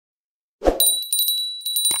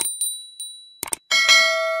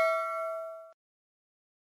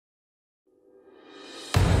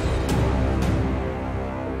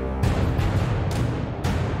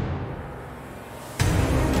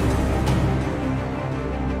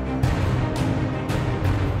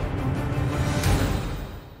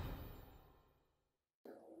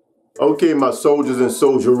Okay, my soldiers and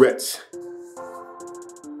soldierettes.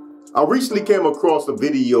 I recently came across a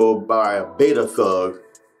video by a beta thug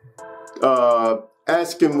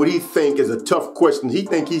asking what he think is a tough question. He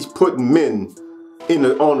think he's putting men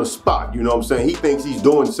on the spot, you know what I'm saying? He thinks he's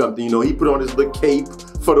doing something, you know. He put on his little cape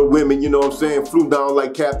for the women, you know what I'm saying? Flew down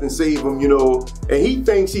like Captain Save 'em, you know. And he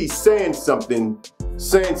thinks he's saying something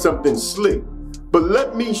slick. But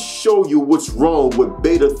let me show you what's wrong with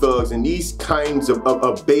beta thugs and these kinds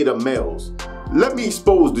of beta males. Let me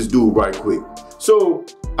expose this dude right quick. So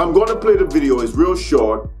I'm gonna play the video, it's real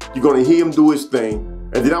short. You're gonna hear him do his thing,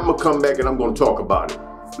 and then I'm gonna come back and I'm gonna talk about it.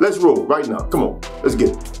 Let's roll right now, come on, let's get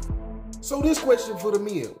it. So this question for the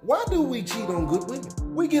men, why do we cheat on good women?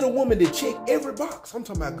 We get a woman to check every box. I'm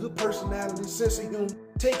talking about good personality, sense of humor,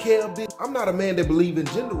 take care of this. I'm not a man that believe in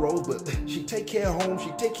gender roles, but she take care of home,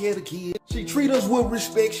 she take care of the kids. She treat us with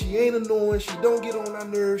respect, she ain't annoying, she don't get on our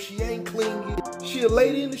nerves, she ain't clingy. She a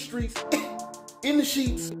lady in the streets, in the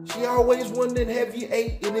sheets. She always one that have you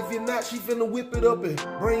ate, and if you're not, she finna whip it up and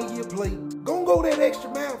bring you a plate. Gon' go that extra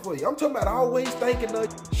mile for you. I'm talking about always thinking of you.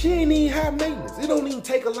 She ain't even high maintenance. It don't even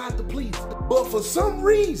take a lot to please her. But for some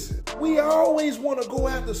reason, we always wanna go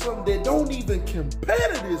after something that don't even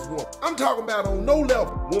compare to this one. I'm talking about on no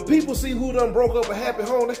level. When people see who done broke up a happy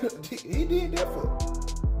home, he did that for her.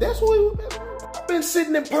 That's what he was. I've been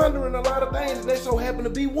sitting and pondering a lot of things, and they so happen to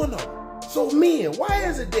be one of them. So men, why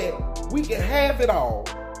is it that we can have it all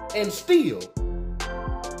and still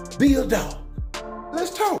be a dog?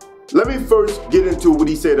 Let's talk. Let me first get into what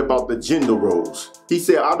he said about the gender roles. He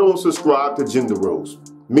said, I don't subscribe to gender roles.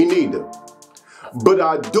 Me neither. But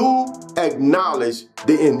I do acknowledge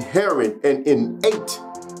the inherent and innate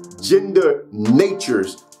gender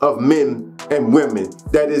natures of men and women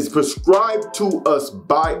that is prescribed to us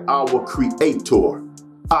by our Creator.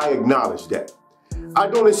 I acknowledge that. I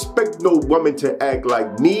don't expect no woman to act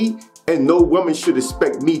like me, and no woman should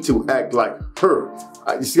expect me to act like her.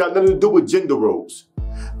 It's got nothing to do with gender roles.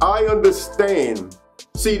 I understand,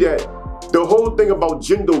 see that the whole thing about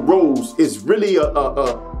gender roles is really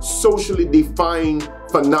a socially defined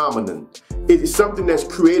phenomenon. It's something that's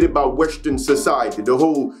created by Western society, the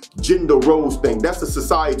whole gender roles thing. That's a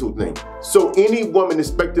societal thing. So any woman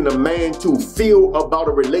expecting a man to feel about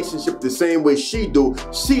a relationship the same way she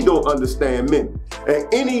don't understand men. And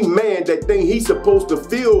any man that think he's supposed to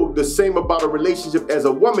feel the same about a relationship as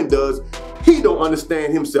a woman does, he don't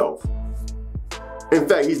understand himself. In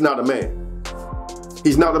fact, he's not a man.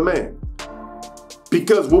 He's not a man.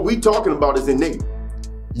 Because what we talking about is innate.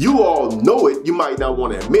 You all know it, you might not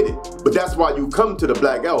want to admit it, but that's why you come to the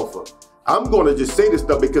Black Alpha. I'm going to just say this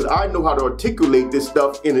stuff because I know how to articulate this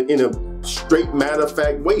stuff in a straight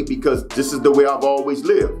matter-of-fact way, because this is the way I've always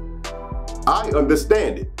lived. I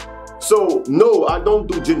understand it. So no, I don't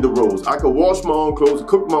do gender roles. I can wash my own clothes,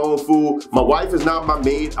 cook my own food. My wife is not my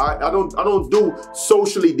maid. I don't do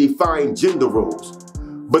socially defined gender roles.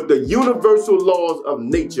 But the universal laws of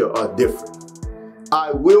nature are different.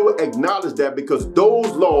 I will acknowledge that because those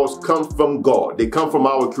laws come from God. They come from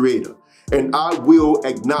our Creator. And I will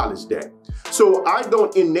acknowledge that. So I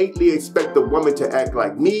don't innately expect a woman to act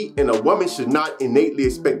like me, and a woman should not innately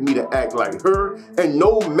expect me to act like her. And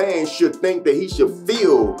no man should think that he should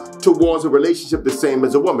feel towards a relationship the same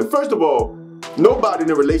as a woman. First of all, nobody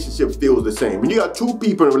in a relationship feels the same. When you got two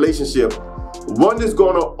people in a relationship, one is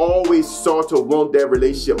gonna always sort of want that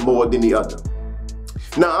relationship more than the other.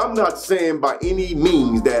 Now, I'm not saying by any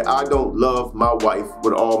means that I don't love my wife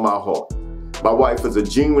with all my heart. My wife is a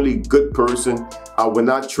genuinely good person. I would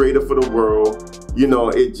not trade her for the world. You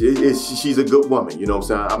know, she's a good woman. You know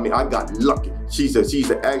what I'm saying? I mean, I got lucky. She's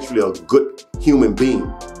actually a good human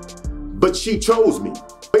being. But she chose me.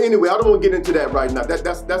 But anyway, I don't want to get into that right now.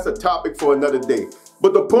 That's a topic for another day.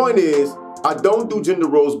 But the point is, I don't do gender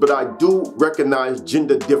roles, but I do recognize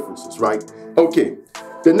gender differences, right? Okay,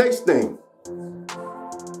 the next thing.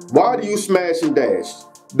 Why do you smash and dash?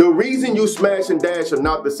 The reason you smash and dash are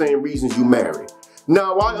not the same reasons you marry.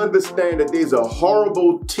 Now, I understand that there's a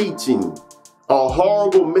horrible teaching, a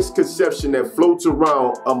horrible misconception that floats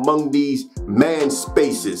around among these man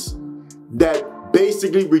spaces that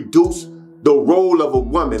basically reduce the role of a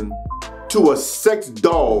woman to a sex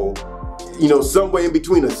doll, you know, somewhere in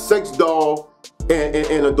between a sex doll and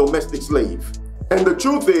a domestic slave. And the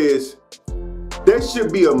truth is, there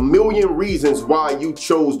should be a million reasons why you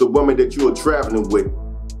chose the woman that you are traveling with.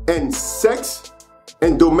 And sex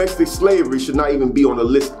and domestic slavery should not even be on the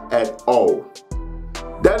list at all.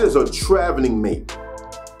 That is a traveling mate.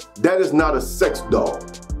 That is not a sex doll.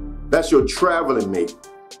 That's your traveling mate.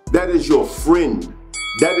 That is your friend.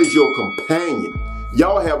 That is your companion.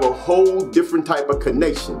 Y'all have a whole different type of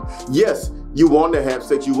connection. Yes, You want to have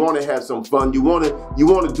sex, you want to have some fun, you want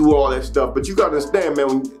to do all that stuff. But you got to understand,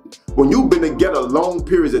 man, when you've been together long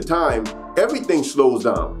periods of time, everything slows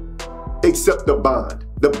down except the bond.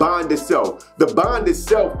 The bond itself. The bond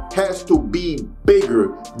itself has to be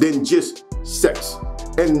bigger than just sex.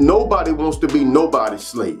 And nobody wants to be nobody's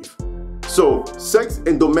slave. So sex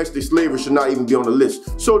and domestic slavery should not even be on the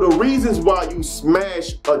list. So the reasons why you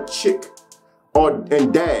smash a chick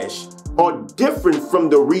and dash are different from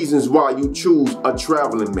the reasons why you choose a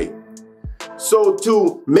traveling mate. So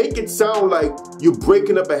to make it sound like you're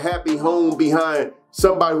breaking up a happy home behind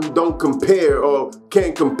somebody who don't compare or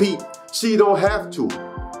can't compete, she don't have to.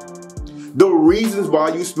 The reasons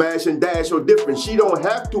why you smash and dash are different. She don't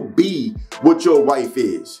have to be what your wife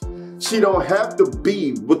is. She don't have to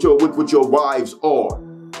be what your wives are.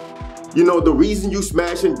 You know, the reason you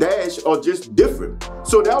smash and dash are just different.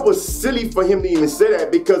 So that was silly for him to even say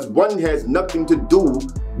that, because one has nothing to do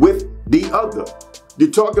with the other.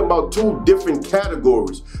 You're talking about two different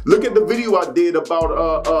categories. Look at the video I did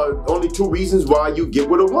about only 2 reasons why you get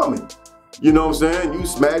with a woman. You know what I'm saying? You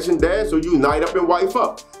smash and dash, or you night up and wife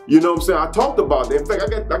up. You know what I'm saying? I talked about that. In fact,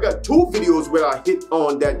 I got 2 videos where I hit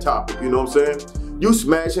on that topic. You know what I'm saying? You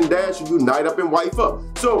smash and dash, or you night up and wife up.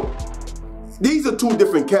 So these are 2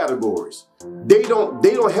 different categories. They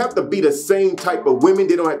don't have to be the same type of women.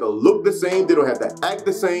 They don't have to look the same. They don't have to act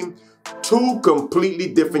the same. 2 completely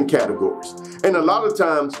different categories. And a lot of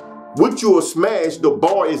times, what you will smash, the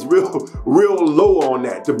bar is real low on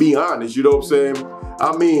that, to be honest. You know what I'm saying?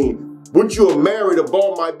 I mean, what you will marry, the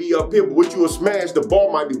bar might be up here, but what you will smash, the bar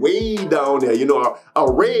might be way down there. You know,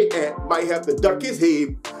 a red ant might have to duck his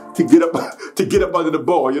head to get up under the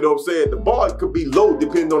bar. You know what I'm saying? The bar could be low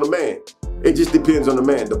depending on the man. It just depends on the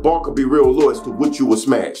man. The bar could be real low as to what you will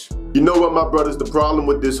smash. You know what, my brothers? The problem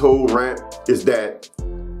with this whole rant is that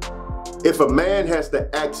if a man has to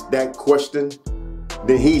ask that question,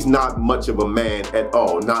 then he's not much of a man at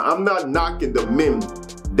all. Now, I'm not knocking the men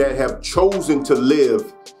that have chosen to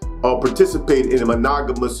live or participate in a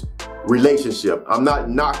monogamous relationship. I'm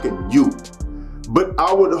not knocking you. But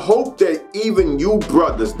I would hope that even you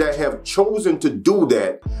brothers that have chosen to do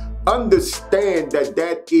that understand that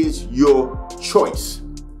that is your choice.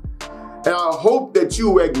 And I hope that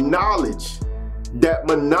you acknowledge that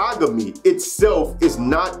monogamy itself is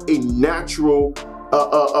not a natural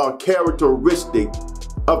characteristic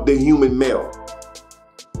of the human male.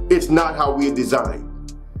 It's not how we're designed.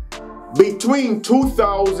 Between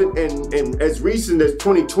 2000 and as recent as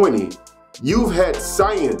 2020, you've had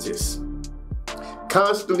scientists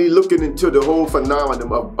constantly looking into the whole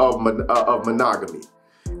phenomenon of monogamy.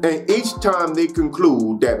 And each time they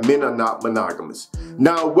conclude that men are not monogamous.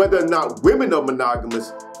 Now, whether or not women are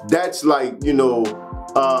monogamous, that's like, you know,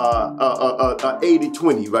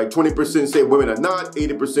 80-20, right? 20% say women are not,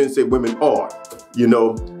 80% say women are, you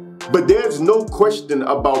know. But there's no question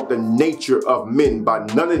about the nature of men by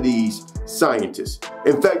none of these scientists.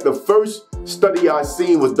 In fact, the first study I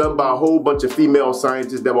seen was done by a whole bunch of female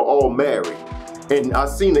scientists that were all married. And I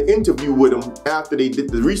seen an interview with them after they did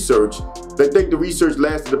the research. They think the research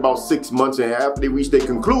lasted about 6 months, and after they reached their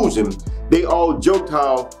conclusion, they all joked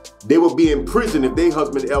how they would be in prison if their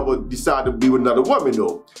husband ever decided to be with another woman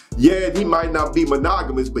though. Yeah, he might not be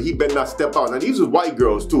monogamous, but he better not step out. Now these were white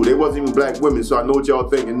girls too. They wasn't even black women, so I know what y'all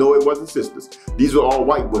thinking. No, it wasn't sisters. These were all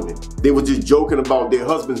white women. They were just joking about their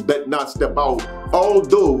husbands better not step out,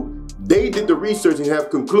 although they did the research and have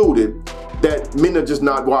concluded that men are just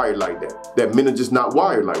not wired like that. That men are just not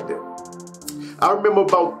wired like that. I remember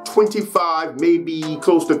about 25, maybe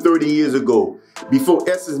close to 30 years ago, before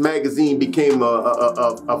Essence magazine became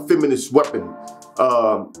a feminist weapon,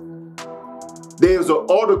 there's an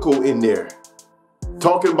article in there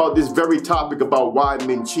talking about this very topic about why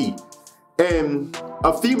men cheat. And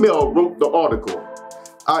a female wrote the article.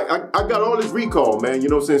 I got all this recall, man, you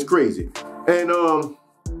know what I'm saying? It's crazy. And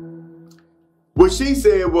what she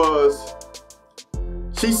said was,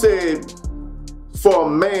 she said, for a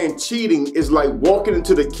man, cheating is like walking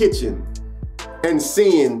into the kitchen and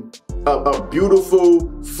seeing a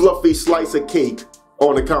beautiful, fluffy slice of cake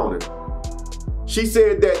on the counter. She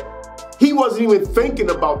said that he wasn't even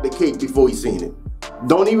thinking about the cake before he seen it.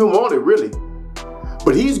 Don't even want it, really.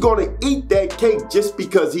 But he's gonna eat that cake just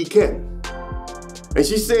because he can. And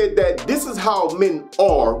she said that this is how men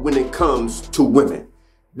are when it comes to women.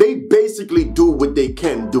 They basically do what they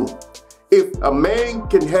can do. If a man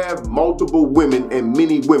can have multiple women and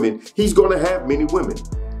many women, he's gonna have many women.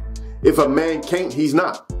 If a man can't, he's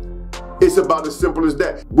not. It's about as simple as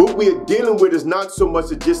that. What we are dealing with is not so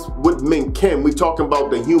much as just what men can. We're talking about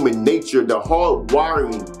the human nature, the hard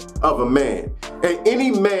wiring of a man. And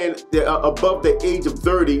any man above the age of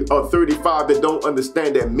 30 or 35 that don't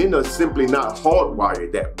understand that men are simply not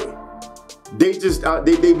hardwired that way. They just,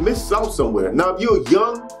 they miss out somewhere. Now, if you're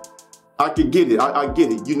young, I can get it. I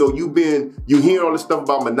get it. You know, you hear all this stuff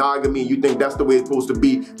about monogamy and you think that's the way it's supposed to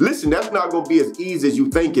be. Listen, that's not going to be as easy as you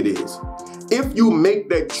think it is. If you make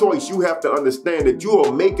that choice, you have to understand that you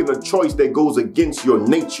are making a choice that goes against your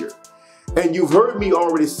nature. And you've heard me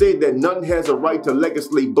already say that none has a right to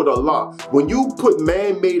legislate but Allah. When you put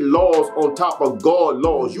man-made laws on top of God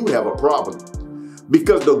laws, you have a problem.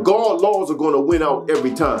 Because the God laws are going to win out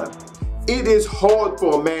every time. It is hard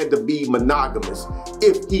for a man to be monogamous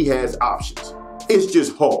if he has options. It's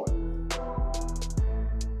just hard.